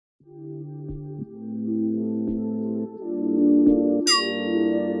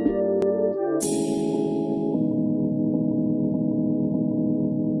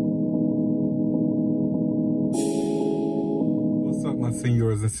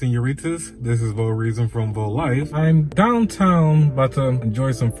senors and senoritas. This is Vo Reason from Vo Life. I'm downtown, about to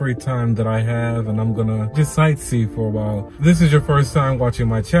enjoy some free time that I have, and I'm gonna just sightsee for a while. If this is your first time watching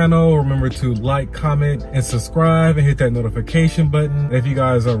my channel, remember to like, comment, and subscribe, and hit that notification button. And if you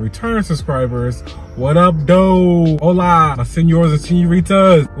guys are return subscribers, what up, doe? Hola, my senors and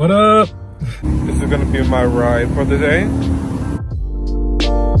senoritas. What up? This is gonna be my ride for the day.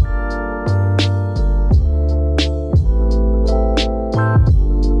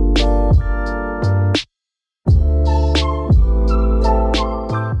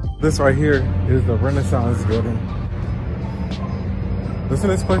 This right here is the Renaissance building. Doesn't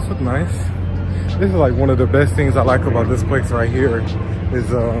this place look nice? This is like one of the best things I like about this place right here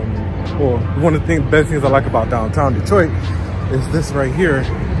is, well, one of the best things I like about downtown Detroit is this right here,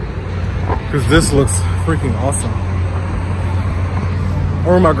 because this looks freaking awesome. I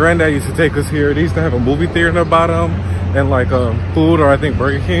remember my granddad used to take us here. They used to have a movie theater in the bottom and like food, or I think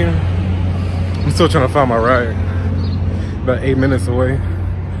Burger King. I'm still trying to find my ride. About 8 minutes away.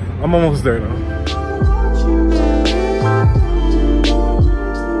 I'm almost there though.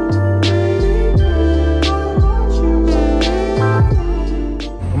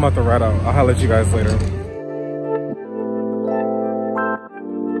 I'm about to ride out. I'll holler at you guys later.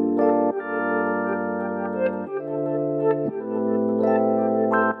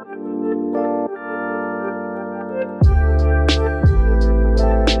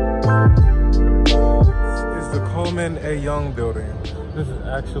 A Young building. This is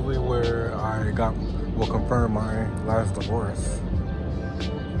actually where I confirmed my last divorce.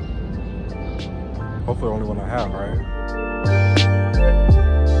 Hopefully only one I have, right?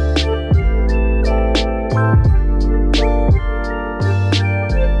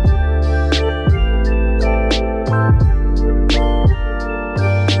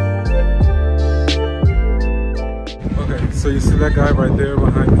 Okay, so you see that guy right there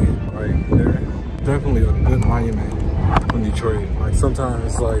behind me? Right there. Definitely a good monument in Detroit. Like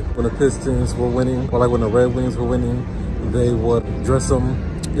sometimes, like when the Pistons were winning, or like when the Red Wings were winning, they would dress them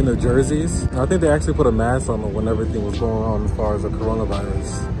in their jerseys. I think they actually put a mask on them when everything was going on as far as the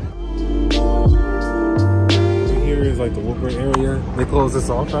coronavirus. Here is like the Woodbury area. They closed this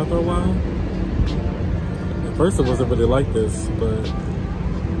off after a while. At first it wasn't really like this, but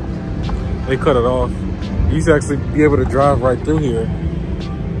they cut it off. You used to actually be able to drive right through here,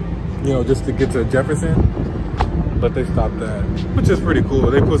 you know, just to get to Jefferson, but they stopped that, which is pretty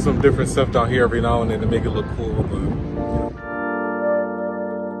cool. They put some different stuff down here every now and then to make it look cool, but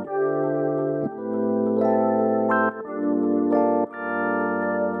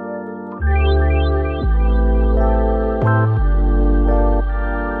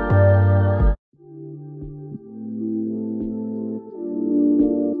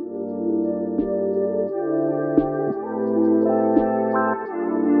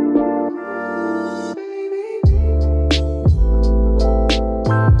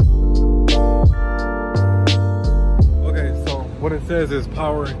what it says is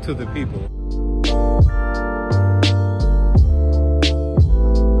power to the people.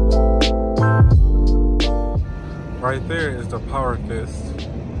 Right there is the power fist,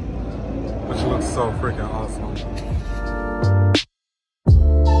 which looks so freaking awesome.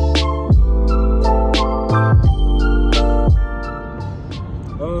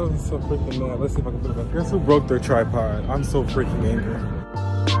 Oh, I'm so freaking mad. Let's see if I can put it back. Guess who broke their tripod? I'm so freaking angry.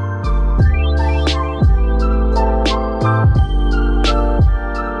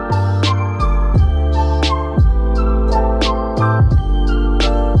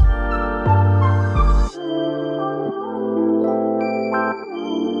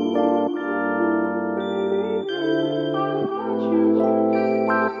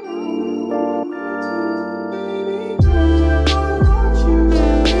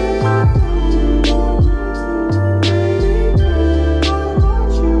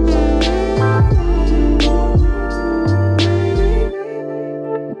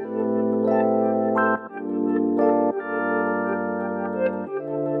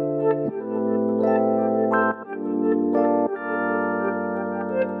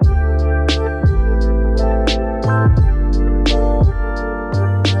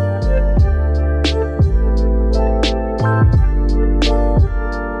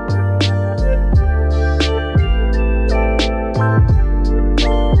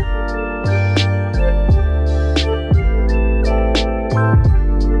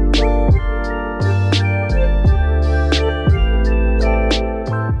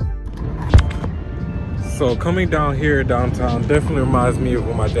 So coming down here downtown definitely reminds me of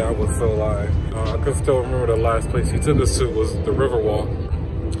when my dad was still alive. I can still remember the last place he took us to was the Riverwalk.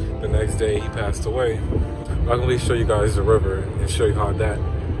 The next day he passed away. I can at least show you guys the river and show you how that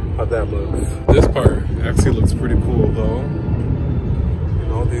looks. This part actually looks pretty cool though.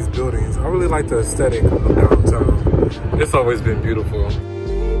 And all these buildings. I really like the aesthetic of downtown. It's always been beautiful.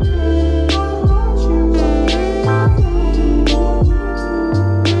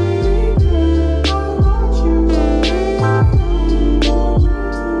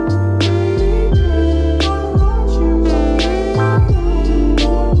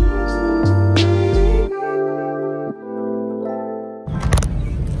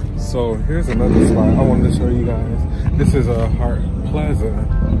 So here's another spot I wanted to show you guys. This is a Hart Plaza.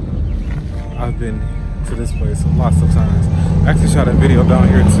 I've been to this place lots of times. I actually shot a video down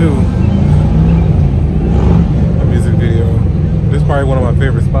here too. A music video. This is probably one of my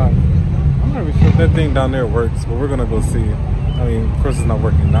favorite spots. I'm not really sure if that thing down there works, but we're gonna go see. I mean, of course it's not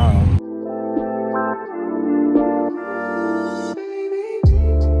working now.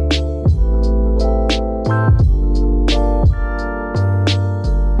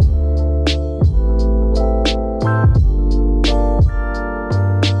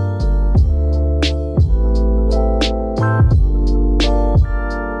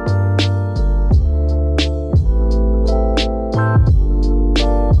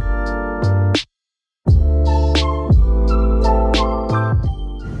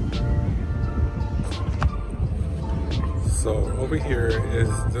 So over here is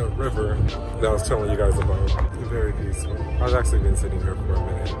the river that I was telling you guys about. Very peaceful. I've actually been sitting here for a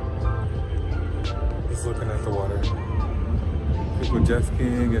minute. Just looking at the water. People jet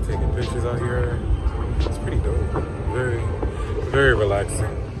skiing and taking pictures out here. It's pretty dope. Very, very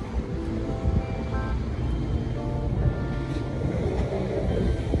relaxing.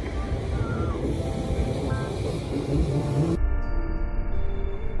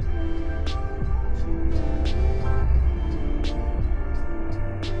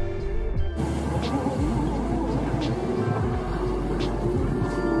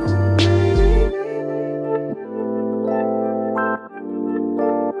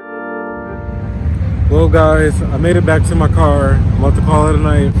 Well guys, I made it back to my car. I'm about to call it a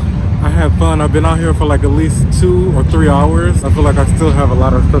night. I had fun. I've been out here for like at least 2 or 3 hours. I feel like I still have a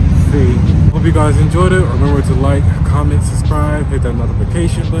lot of stuff to see. Hope you guys enjoyed it. Remember to like, comment, subscribe, hit that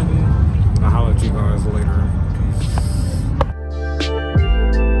notification button. I'll holler at you guys later.